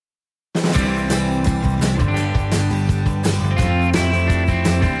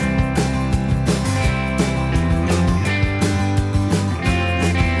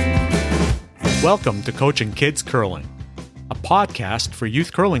Welcome to Coaching Kids Curling, a podcast for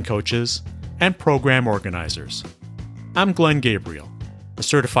youth curling coaches and program organizers. I'm Glenn Gabriel, a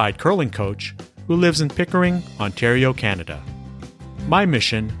certified curling coach who lives in Pickering, Ontario, Canada. My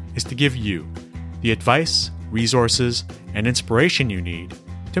mission is to give you the advice, resources, and inspiration you need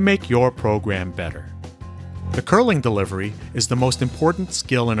to make your program better. The curling delivery is the most important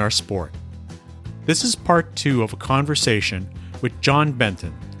skill in our sport. This is part 2 of a conversation with John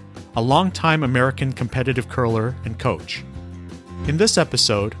Benton, a longtime American competitive curler and coach. In this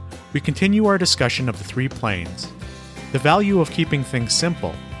episode, we continue our discussion of the 3 planes, the value of keeping things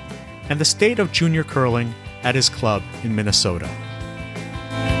simple, and the state of junior curling at his club in Minnesota.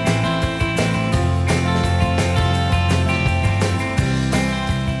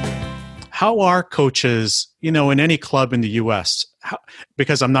 How are coaches, in any club in the U.S.,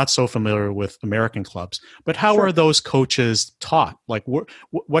 because I'm not so familiar with American clubs, but how Sure. are those coaches taught? Like,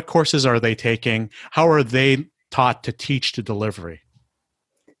 what courses are they taking? How are they taught to teach to delivery?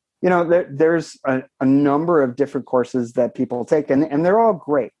 There's a number of different courses that people take, and they're all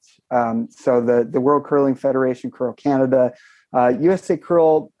great. So the World Curling Federation, Curl Canada, USA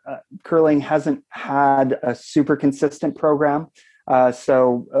Curling hasn't had a super consistent program.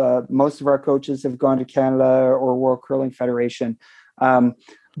 So most of our coaches have gone to Canada or World Curling Federation.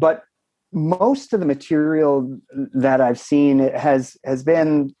 But most of the material that I've seen has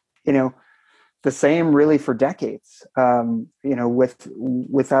been, the same really for decades,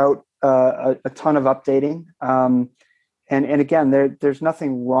 without a ton of updating. And again, there's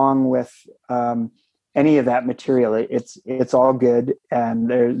nothing wrong with any of that material. It's all good,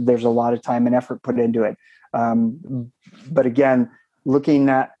 and there's a lot of time and effort put into it. But again, looking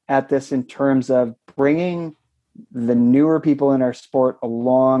at this in terms of bringing the newer people in our sport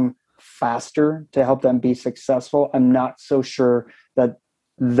along faster to help them be successful, I'm not so sure that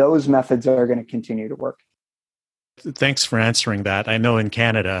those methods are going to continue to work. Thanks for answering that. I know in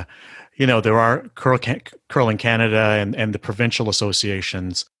Canada, there are Curling Canada and the provincial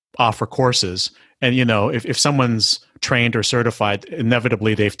associations offer courses. And, if someone's trained or certified,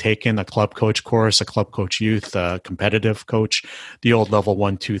 inevitably they've taken a club coach course, a club coach youth, a competitive coach, the old level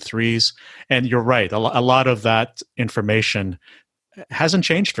 1, 2, 3s. And you're right. A lot of that information hasn't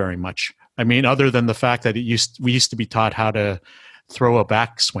changed very much. I mean, other than the fact that we used to be taught how to throw a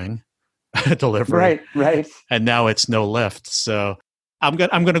backswing delivery. Right. And now it's no lift. So I'm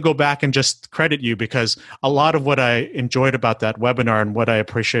going to go back and just credit you, because a lot of what I enjoyed about that webinar and what I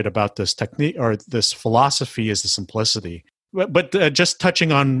appreciate about this technique or this philosophy is the simplicity. But just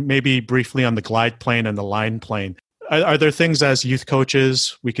touching on maybe briefly on the glide plane and the line plane, are there things as youth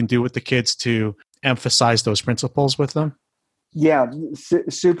coaches we can do with the kids to emphasize those principles with them? Yeah,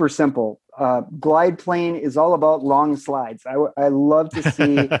 super simple. Glide plane is all about long slides. I love to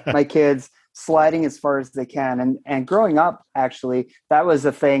see my kids sliding as far as they can. And growing up, actually, that was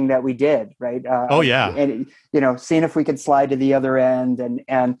a thing that we did, right? Oh, yeah. And, seeing if we could slide to the other end.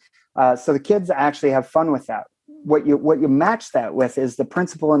 And so the kids actually have fun with that. What you match that with is the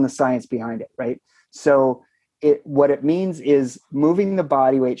principle and the science behind it, right? So what it means is moving the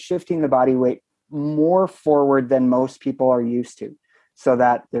body weight, shifting the body weight more forward than most people are used to, so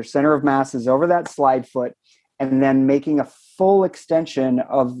that their center of mass is over that slide foot, and then making a full extension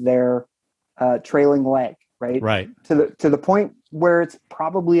of their trailing leg, right? To the point where it's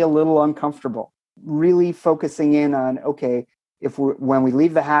probably a little uncomfortable. Really focusing in on, okay, when we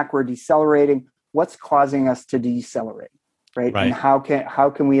leave the hack, we're decelerating. What's causing us to decelerate, right? And how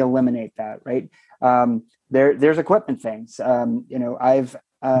can we eliminate that, right? There's equipment things. I've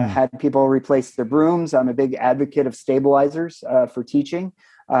had people replace their brooms. I'm a big advocate of stabilizers for teaching.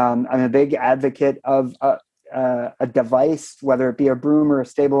 I'm a big advocate of a device, whether it be a broom or a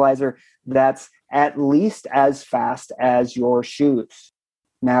stabilizer, that's at least as fast as your shoes.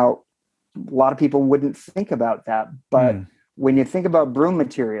 Now, a lot of people wouldn't think about that, but when you think about broom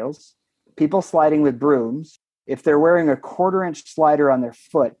materials, people sliding with brooms, if they're wearing a 1/4-inch slider on their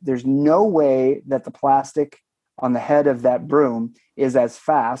foot, there's no way that the plastic on the head of that broom is as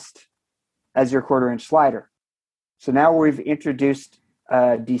fast as your 1/4-inch slider. So now we've introduced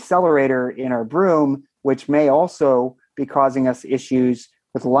a decelerator in our broom, which may also be causing us issues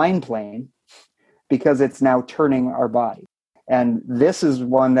with line plane because it's now turning our body. And this is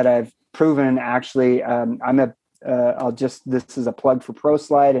one that I've proven actually. This is a plug for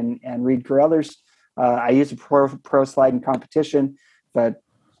ProSlide and Reed Carruthers. I use a ProSlide in competition, but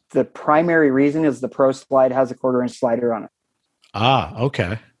the primary reason is the ProSlide has a 1/4-inch slider on it. Ah,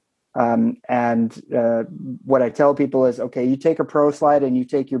 okay. And what I tell people is, okay, you take a ProSlide and you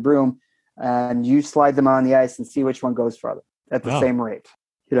take your broom and you slide them on the ice and see which one goes farther at the same rate.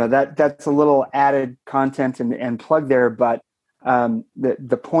 that's a little added content and plug there, but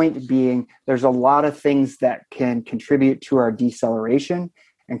the point being, there's a lot of things that can contribute to our deceleration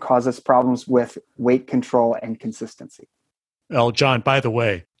and cause us problems with weight control and consistency. Well, John, by the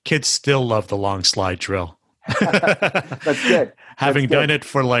way, kids still love the long slide drill. That's good. Having done it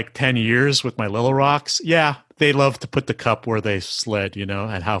for like 10 years with my Little Rocks, yeah, they love to put the cup where they slid,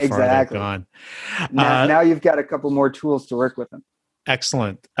 and how far they've gone. Now you've got a couple more tools to work with them.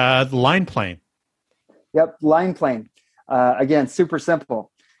 Excellent. The line plane. Yep, line plane. Again, super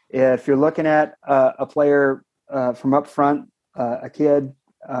simple. If you're looking at a player from up front, a kid,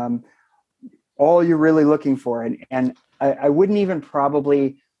 all you're really looking for, and I wouldn't even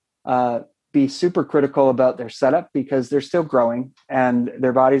probably be super critical about their setup because they're still growing and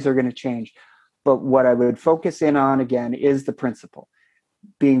their bodies are going to change. But what I would focus in on, again, is the principle.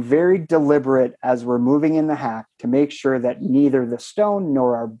 Being very deliberate as we're moving in the hack to make sure that neither the stone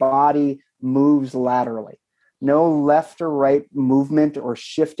nor our body moves laterally. No left or right movement or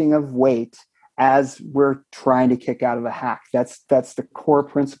shifting of weight as we're trying to kick out of the hack. That's the core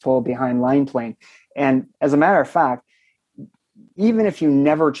principle behind line plane. And as a matter of fact, even if you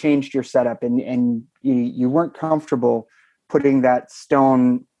never changed your setup and you weren't comfortable putting that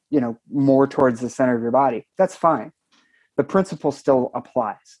stone, more towards the center of your body, that's fine. The principle still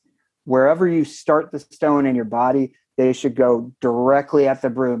applies. Wherever you start the stone in your body, they should go directly at the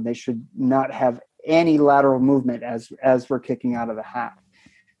broom. They should not have any lateral movement as we're kicking out of the hack.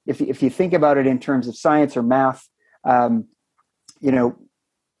 If you think about it in terms of science or math,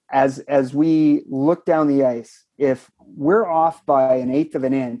 as we look down the ice, if we're off by 1/8 of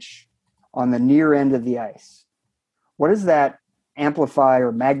an inch on the near end of the ice, what does that amplify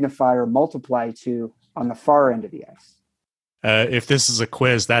or magnify or multiply to on the far end of the ice? If this is a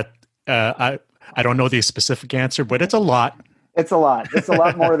quiz, that I don't know the specific answer, but it's a lot. It's a lot. It's a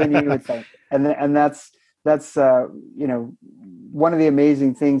lot more than you would think, and that's one of the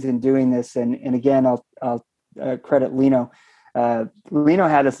amazing things in doing this. And again, I'll credit Lino. Lino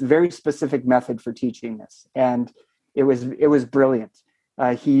had a very specific method for teaching this, and it was brilliant.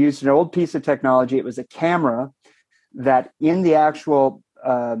 He used an old piece of technology. It was a camera that in the actual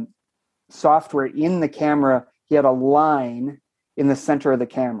software in the camera, he had a line in the center of the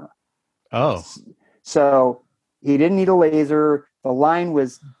camera. Oh. So he didn't need a laser. The line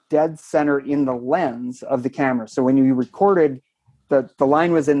was dead center in the lens of the camera. So when you recorded, the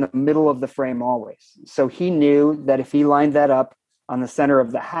line was in the middle of the frame always. So he knew that if he lined that up on the center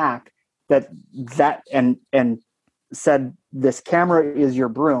of the hack, that and said, this camera is your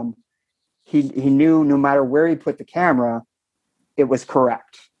broom, he knew no matter where he put the camera, it was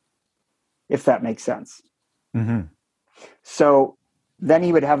correct, if that makes sense. Mm-hmm. So then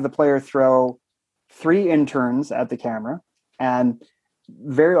he would have the player throw 3 interns at the camera, and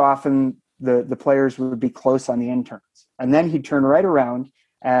very often the players would be close on the interns. And then he'd turn right around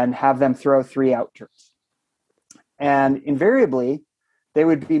and have them throw 3 out turns. And invariably, they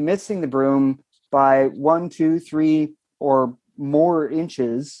would be missing the broom by 1, 2, 3, or more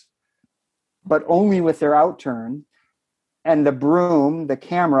inches, but only with their out turn. And the broom, the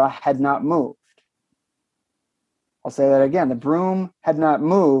camera, had not moved. I'll say that again. The broom had not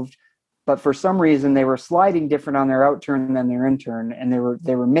moved, but for some reason they were sliding different on their out turn than their in turn, and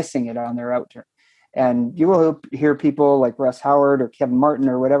they were missing it on their out turn. And you will hear people like Russ Howard or Kevin Martin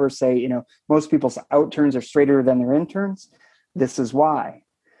or whatever say, most people's out turns are straighter than their in turns. This is why.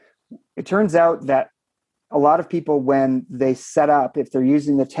 It turns out that a lot of people, when they set up, if they're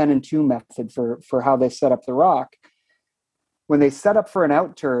using the 10 and 2 method for how they set up the rock, when they set up for an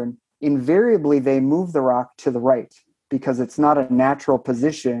out turn, invariably they move the rock to the right because it's not a natural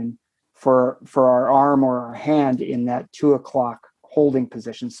position for our arm or our hand in that 2 o'clock holding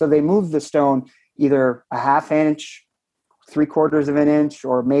position. So they move the stone either a 1/2 inch, 3/4 of an inch,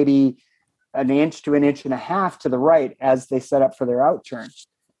 or maybe 1 inch to 1.5 inches to the right as they set up for their out turn.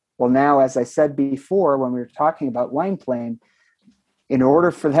 Well, now, as I said before, when we were talking about line plane, in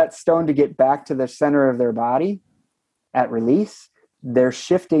order for that stone to get back to the center of their body at release, they're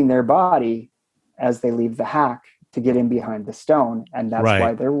shifting their body as they leave the hack to get in behind the stone, and that's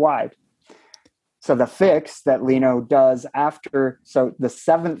why they're wide. So the fix that Lino does after, so the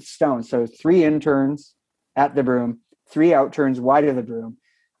 7th stone, so 3 interns at the broom, 3 out turns wide of the broom,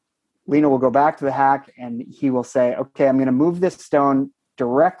 Lino will go back to the hack and he will say, okay, I'm going to move this stone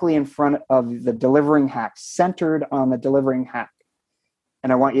directly in front of the delivering hack, centered on the delivering hack.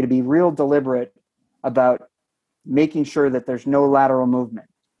 And I want you to be real deliberate about making sure that there's no lateral movement.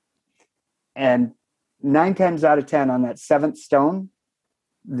 And 9 times out of 10 on that 7th stone,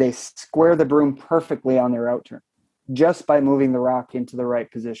 they square the broom perfectly on their out turn. just by moving the rock into the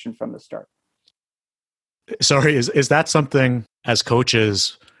right position from the start. Sorry, is that something as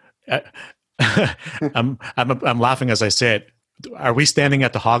coaches? I'm laughing as I say it. Are we standing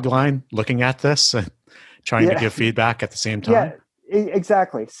at the hog line looking at this and trying to give feedback at the same time? Yeah,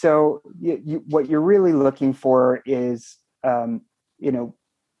 exactly. So what you're really looking for is, I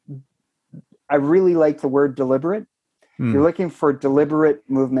really like the word deliberate. You're looking for deliberate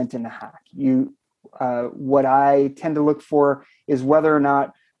movement in the hack. What I tend to look for is whether or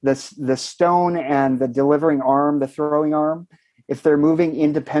not the stone and the delivering arm, the throwing arm, if they're moving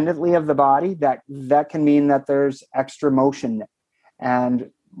independently of the body, that can mean that there's extra motion. And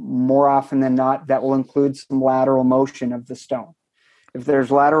more often than not, that will include some lateral motion of the stone. If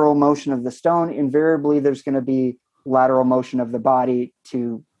there's lateral motion of the stone, invariably there's going to be lateral motion of the body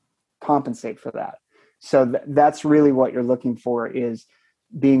to compensate for that. So that's really what you're looking for, is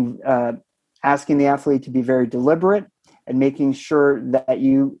being asking the athlete to be very deliberate and making sure that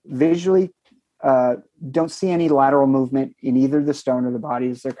you visually don't see any lateral movement in either the stone or the body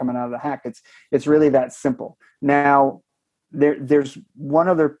as they're coming out of the hack. It's really that simple. Now, there's one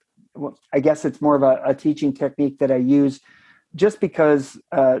other, I guess it's more of a teaching technique that I use, just because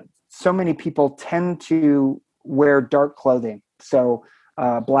so many people tend to wear dark clothing. So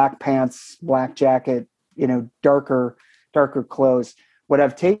black pants, black jacket, darker clothes. What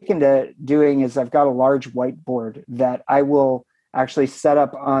I've taken to doing is I've got a large whiteboard that I will actually set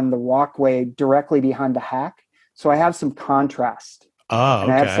up on the walkway directly behind the hack. So I have some contrast. Oh,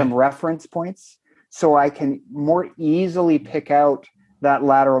 and I have some reference points, so I can more easily pick out that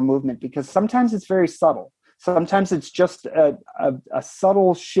lateral movement, because sometimes it's very subtle. Sometimes it's just a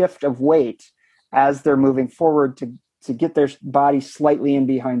subtle shift of weight as they're moving forward to get their body slightly in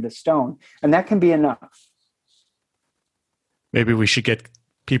behind the stone. And that can be enough. Maybe we should get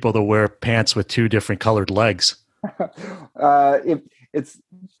people to wear pants with two different colored legs. It's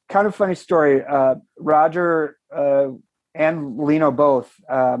kind of a funny story. Roger and Lino both,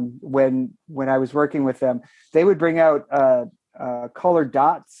 when I was working with them, they would bring out colored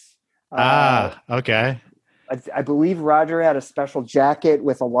dots. Okay. I believe Roger had a special jacket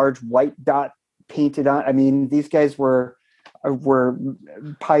with a large white dot painted on. I mean, these guys were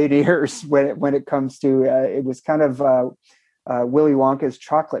pioneers when it comes to it was kind of Willy Wonka's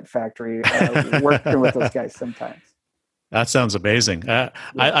chocolate factory, working with those guys sometimes. That sounds amazing.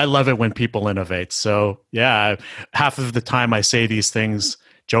 I love it when people innovate. So yeah, half of the time I say these things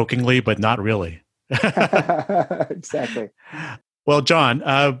jokingly, but not really. Exactly. Well, John,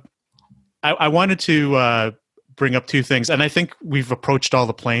 I wanted to bring up two things, and I think we've approached all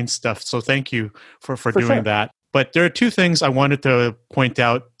the playing stuff. So thank you for doing sure. that. But there are two things I wanted to point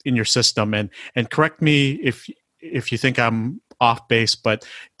out in your system, and correct me if you think I'm off base, but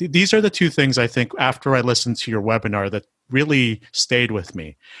these are the two things I think after I listened to your webinar that really stayed with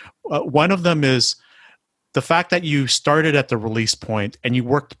me. One of them is the fact that you started at the release point and you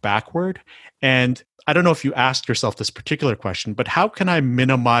worked backward. And I don't know if you asked yourself this particular question, but how can I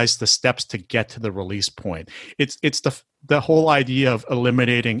minimize the steps to get to the release point? It's the whole idea of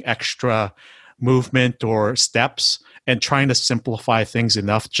eliminating extra movement or steps and trying to simplify things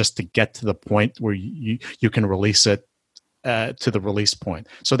enough just to get to the point where you can release it to the release point.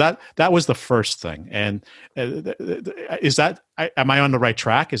 So that was the first thing. And is that, am I on the right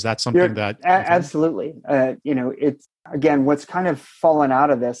track? Is that something that absolutely? It's, again, what's kind of fallen out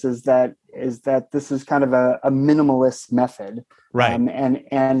of this is that this is kind of a minimalist method, right?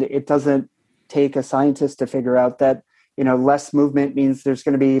 And it doesn't take a scientist to figure out that less movement means there's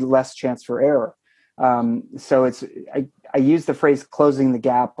going to be less chance for error. So I use the phrase closing the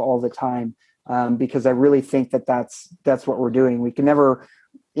gap all the time. Because I really think that's what we're doing. We can never,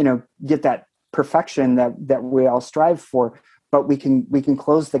 get that perfection that we all strive for, but we can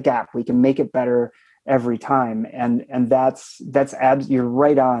close the gap. We can make it better every time, and that's you're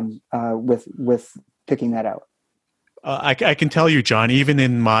right on with picking that out. I can tell you, John, even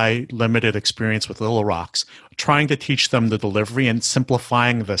in my limited experience with Little Rocks, trying to teach them the delivery and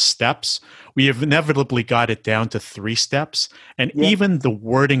simplifying the steps, we have inevitably got it down to 3 steps. And even the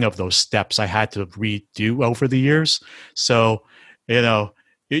wording of those steps I had to redo over the years. So, it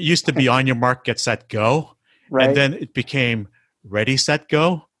used to be on your mark, get set, go. Right. And then it became ready, set,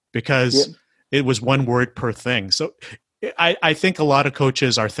 go, because it was one word per thing. So I think a lot of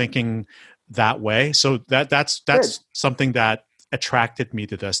coaches are thinking that way. So that's something that attracted me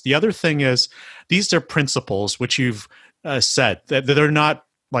to this. The other thing is, these are principles which you've said that they're not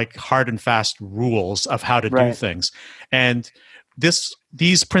like hard and fast rules of how to do things. And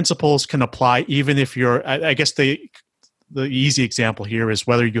these principles can apply even if you're, I guess the easy example here is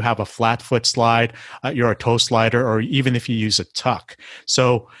whether you have a flat foot slide, you're a toe slider, or even if you use a tuck.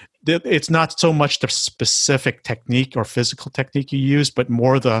 So it's not so much the specific technique or physical technique you use, but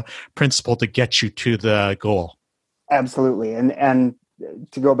more the principle to get you to the goal. Absolutely. And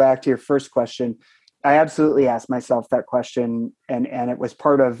to go back to your first question, I absolutely asked myself that question, and it was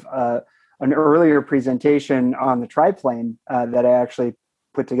part of an earlier presentation on the triplane that I actually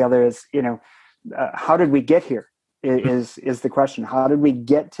put together. Is how did we get here? Is the question. How did we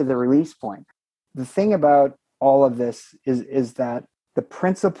get to the release point? The thing about all of this is that the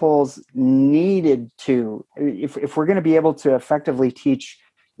principles needed to, if we're going to be able to effectively teach,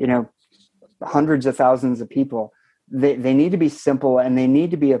 hundreds of thousands of people, they need to be simple, and they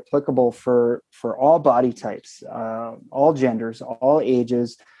need to be applicable for all body types, all genders, all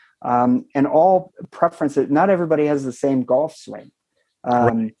ages, and all preferences. Not everybody has the same golf swing.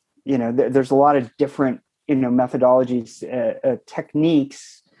 Right. There's a lot of different, methodologies,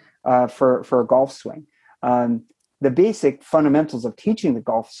 techniques for a golf swing. The basic fundamentals of teaching the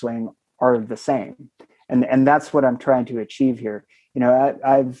golf swing are the same, and that's what I'm trying to achieve here.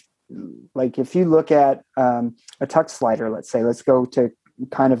 I've like, if you look at a tuck slider, let's go to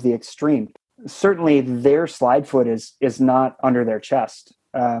kind of the extreme. Certainly, their slide foot is not under their chest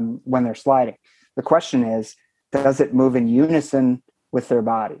when they're sliding. The question is, does it move in unison with their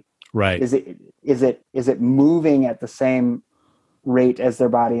body? Right. Is it moving at the same rate as their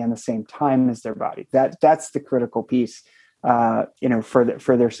body and the same time as their body? That's the critical piece,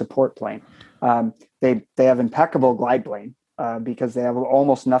 for their support plane. They have impeccable glide plane because they have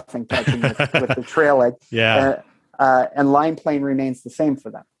almost nothing touching with the trail leg. Yeah. And line plane remains the same for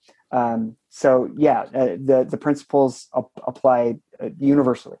them. The principles apply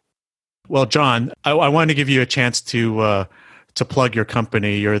universally. Well, John, I want to give you a chance to plug your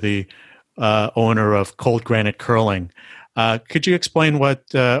company. You're the owner of Cold Granite Curling. Could you explain or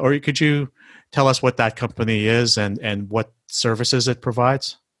could you tell us what that company is and what services it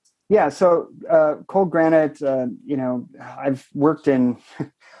provides? Yeah, so Cold Granite, I've worked in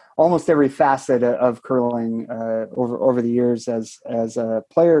almost every facet of curling over the years as a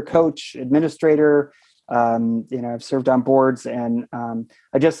player, coach, administrator. I've served on boards, and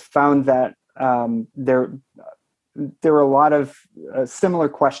I just found that there were a lot of similar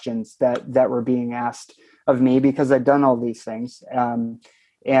questions that were being asked of me because I'd done all these things, and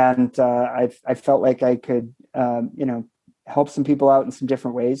I felt like I could help some people out in some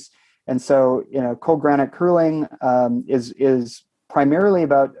different ways. And so, Cold Granite Curling is primarily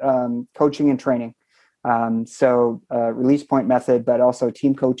about coaching and training. Release point method, but also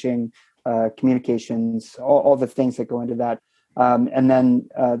team coaching, communications, all the things that go into that. And then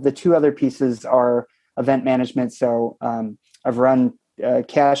the two other pieces are event management. So I've run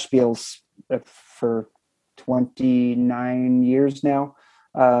cash spiels for 29 years now.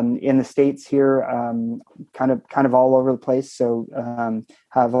 In the States here, kind of all over the place. So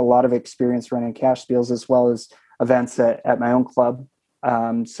have a lot of experience running cash spiels as well as events at my own club.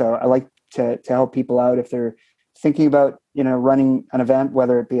 So I like to help people out if they're thinking about running an event,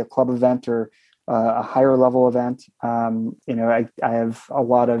 whether it be a club event or a higher level event. I have a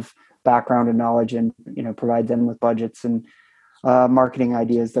lot of background and knowledge, and provide them with budgets and marketing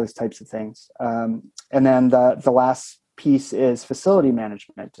ideas, those types of things. And then the last piece is facility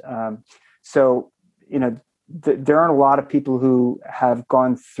management. There aren't a lot of people who have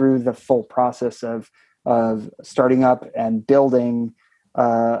gone through the full process of starting up and building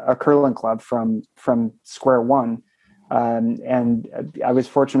a curling club from square one. And I was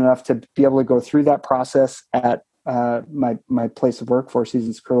fortunate enough to be able to go through that process at my place of work, Four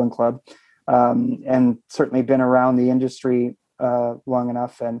Seasons Curling Club, and certainly been around the industry long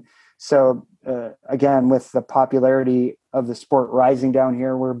enough. And so, again, with the popularity of the sport rising down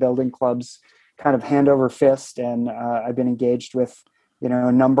here, we're building clubs kind of hand over fist. And I've been engaged with,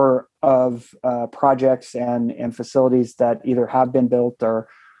 a number of projects and facilities that either have been built or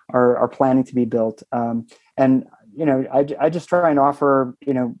are planning to be built. And I just try and offer,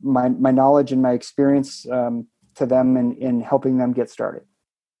 my knowledge and my experience to them in helping them get started.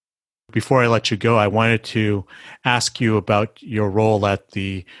 Before I let you go, I wanted to ask you about your role at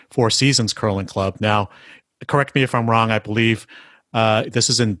the Four Seasons Curling Club. Now, correct me if I'm wrong, I believe this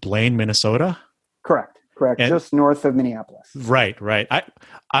is in Blaine, Minnesota? Correct. And just north of Minneapolis. Right.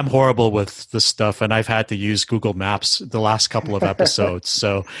 I'm horrible with this stuff, and I've had to use Google Maps the last couple of episodes.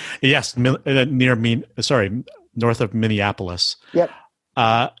 So, yes, north of Minneapolis. Yep.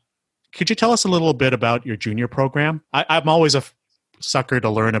 Could you tell us a little bit about your junior program? I'm always sucker to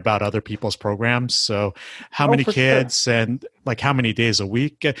learn about other people's programs. So how Oh, many for kids sure. and like how many days a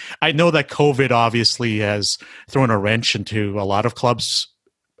week? I know that COVID obviously has thrown a wrench into a lot of clubs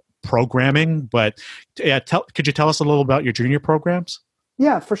programming, but yeah, could you tell us a little about your junior programs?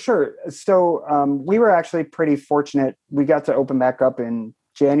 Yeah, for sure. So we were actually pretty fortunate. We got to open back up in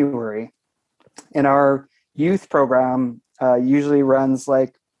January, and our youth program usually runs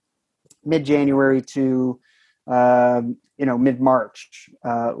like mid-January to mid-March,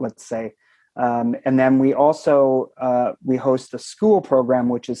 let's say. And then we also we host a school program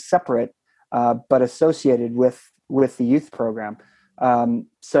which is separate but associated with the youth program.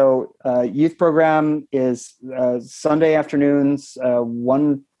 So youth program is Sunday afternoons,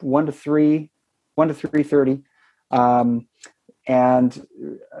 1 to 3:30, and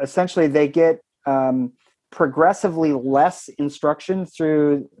essentially they get progressively less instruction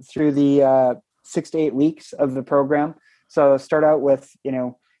through the 6 to 8 weeks of the program. So start out with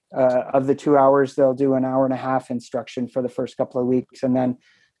of the 2 hours, they'll do an hour and a half instruction for the first couple of weeks, and then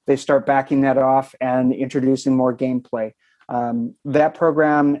they start backing that off and introducing more gameplay. That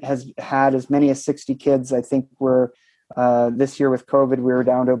program has had as many as 60 kids. I think this year with COVID, we were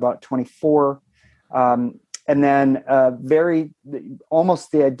down to about 24. And then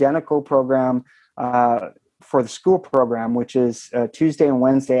almost the identical program for the school program, which is Tuesday and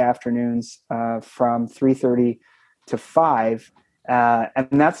Wednesday afternoons from 3:30 to 5. And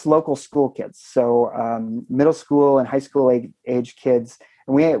that's local school kids. So middle school and high school age kids.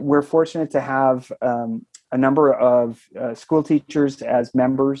 And we're fortunate to have a number of school teachers as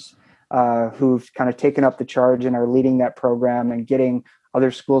members who've kind of taken up the charge and are leading that program and getting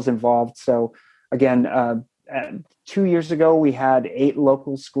other schools involved. So again, 2 years ago, we had 8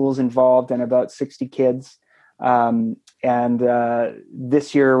 local schools involved and about 60 kids. And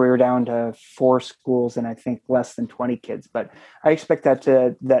this year we were down to 4 schools and I think less than 20 kids. But I expect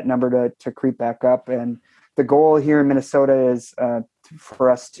that number to creep back up. And the goal here in Minnesota is for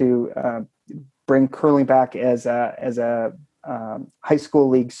us to bring curling back as a high school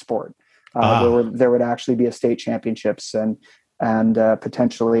league sport. There would actually be a state championships and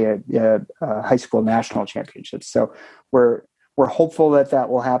potentially a high school national championships. So we're hopeful that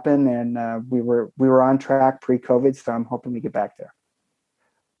will happen, and we were on track pre-COVID, so I'm hoping we get back there.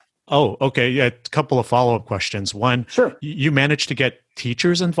 Oh, okay. Yeah, a couple of follow-up questions. One, sure. You managed to get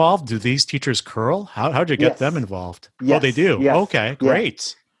teachers involved. Do these teachers curl? How'd you get them involved? Yes. Oh, they do. Yes. Okay, great.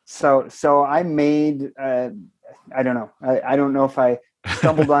 Yes. So I made. I don't know. I don't know if I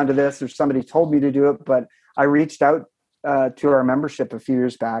stumbled onto this or somebody told me to do it, but I reached out to our membership a few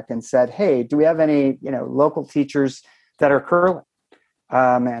years back and said, "Hey, do we have any local teachers that are curling?"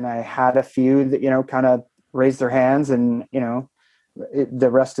 And I had a few that kind of raised their hands, and the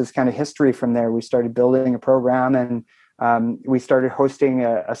rest is kind of history from there. We started building a program, and we started hosting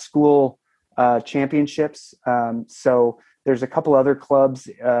a school championships. So there's a couple other clubs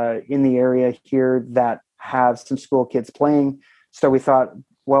in the area here that have some school kids playing. So we thought,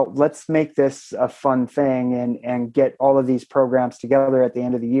 well, let's make this a fun thing and get all of these programs together at the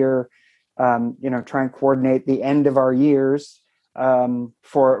end of the year. Try and coordinate the end of our years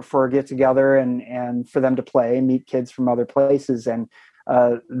for a get together and for them to play, meet kids from other places. And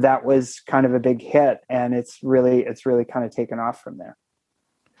that was kind of a big hit, and it's really kind of taken off from there.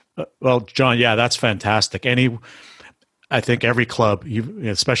 Well, John, yeah, that's fantastic. I think every club,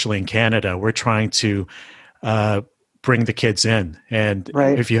 especially in Canada, we're trying to bring the kids in, and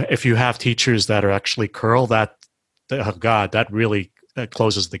right. if you have teachers that are actually curl, that really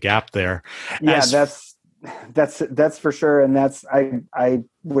closes the gap there. Yeah, that's for sure, and I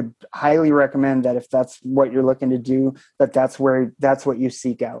would highly recommend that if that's what you're looking to do, that's what you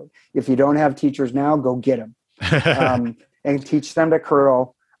seek out. If you don't have teachers now, go get them and teach them to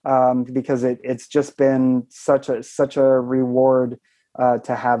curl. Because it's just been such a reward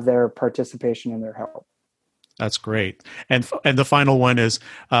to have their participation and their help. That's great. And the final one is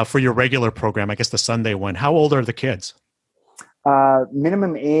for your regular program, I guess the Sunday one. How old are the kids?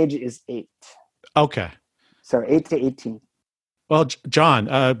 Minimum age is 8. Okay. So 8 to 18. Well, John,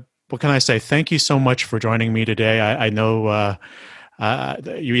 what can I say? Thank you so much for joining me today. I know,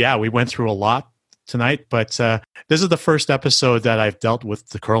 we went through a lot tonight, but this is the first episode that I've dealt with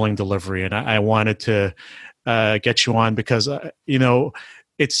the curling delivery, and I wanted to get you on because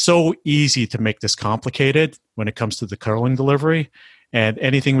it's so easy to make this complicated when it comes to the curling delivery, and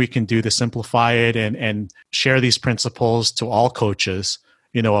anything we can do to simplify it and share these principles to all coaches,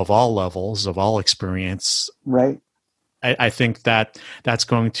 of all levels, of all experience. Right. I think that's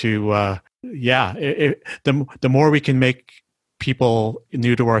going to the more we can make people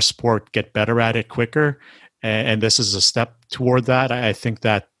new to our sport get better at it quicker, and this is a step toward that. I think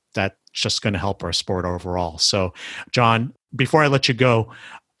that that's just going to help our sport overall. So, John, before I let you go,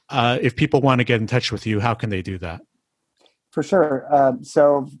 if people want to get in touch with you, how can they do that? For sure.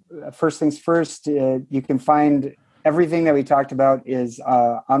 So first things first, you can find everything that we talked about is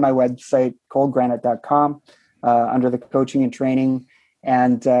on my website, coldgranite.com, under the coaching and training.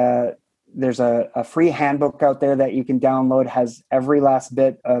 And there's a free handbook out there that you can download, has every last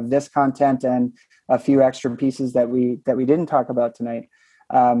bit of this content and a few extra pieces that we didn't talk about tonight.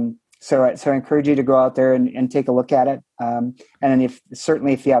 So I encourage you to go out there and take a look at it. And then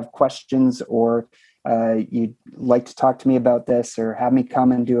if you have questions or you'd like to talk to me about this or have me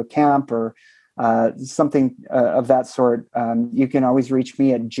come and do a camp or something of that sort, you can always reach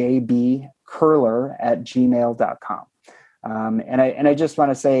me at jbcurler@gmail.com. And I just want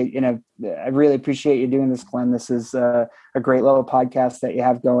to say, I really appreciate you doing this, Glenn. This is a great little podcast that you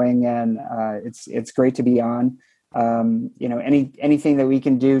have going, and it's great to be on. Anything that we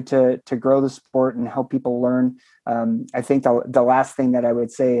can do to grow the sport and help people learn. I think the last thing that I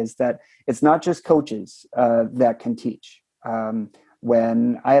would say is that it's not just coaches that can teach.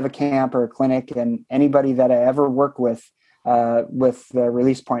 When I have a camp or a clinic, and anybody that I ever work with the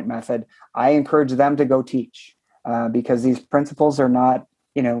release point method, I encourage them to go teach because these principles are not,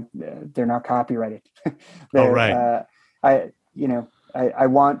 they're not copyrighted. Oh, right. I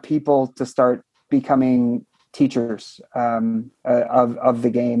want people to start becoming teachers of the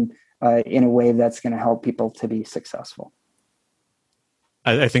game in a way that's going to help people to be successful.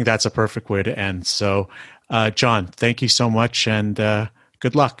 I think that's a perfect way to end. So, John, thank you so much, and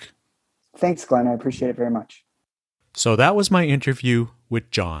good luck. Thanks, Glenn. I appreciate it very much. So that was my interview with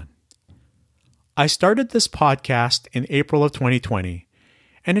John. I started this podcast in April of 2020,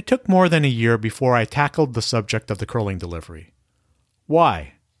 and it took more than a year before I tackled the subject of the curling delivery.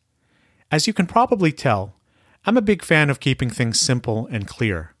 Why? As you can probably tell, I'm a big fan of keeping things simple and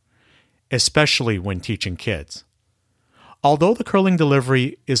clear, especially when teaching kids. Although the curling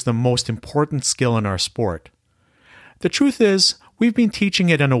delivery is the most important skill in our sport, the truth is we've been teaching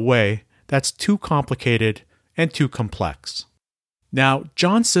it in a way that's too complicated and too complex. Now,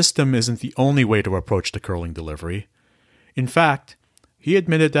 John's system isn't the only way to approach the curling delivery. In fact, he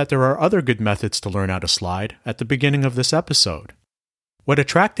admitted that there are other good methods to learn how to slide at the beginning of this episode. What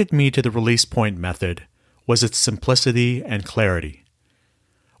attracted me to the release point method was its simplicity and clarity.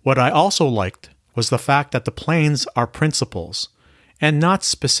 What I also liked was the fact that the planes are principles and not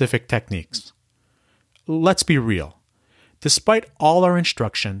specific techniques. Let's be real. Despite all our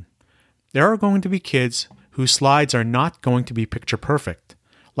instruction, there are going to be kids whose slides are not going to be picture perfect,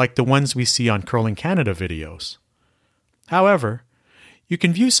 like the ones we see on Curling Canada videos. However, you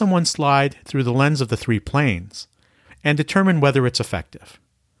can view someone's slide through the lens of the three planes and determine whether it's effective.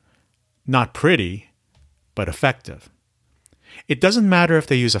 Not pretty, but effective. It doesn't matter if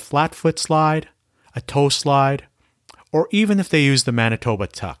they use a flat foot slide, a toe slide, or even if they use the Manitoba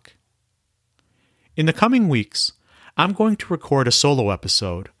tuck. In the coming weeks, I'm going to record a solo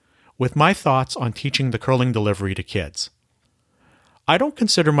episode with my thoughts on teaching the curling delivery to kids. I don't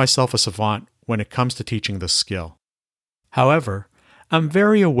consider myself a savant when it comes to teaching this skill. However, I'm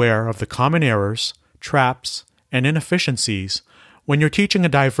very aware of the common errors, traps, and inefficiencies when you're teaching a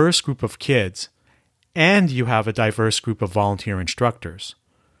diverse group of kids and you have a diverse group of volunteer instructors.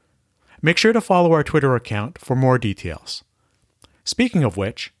 Make sure to follow our Twitter account for more details. Speaking of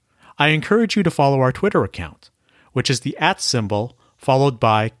which, I encourage you to follow our Twitter account, which is the @ symbol followed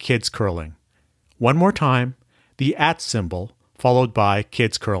by Kids Curling. One more time, the @ symbol followed by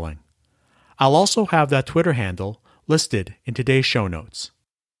Kids Curling. I'll also have that Twitter handle listed in today's show notes.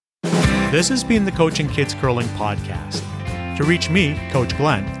 This has been the Coaching Kids Curling podcast. To reach me, Coach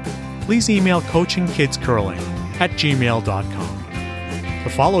Glenn, please email coachingkidscurling@gmail.com. To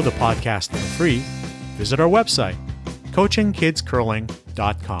follow the podcast for free, visit our website,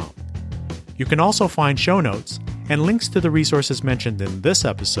 coachingkidscurling.com. You can also find show notes and links to the resources mentioned in this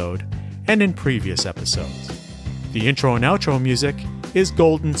episode and in previous episodes. The intro and outro music is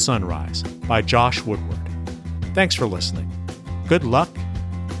Golden Sunrise by Josh Woodward. Thanks for listening. Good luck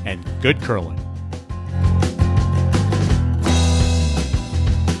and good curling.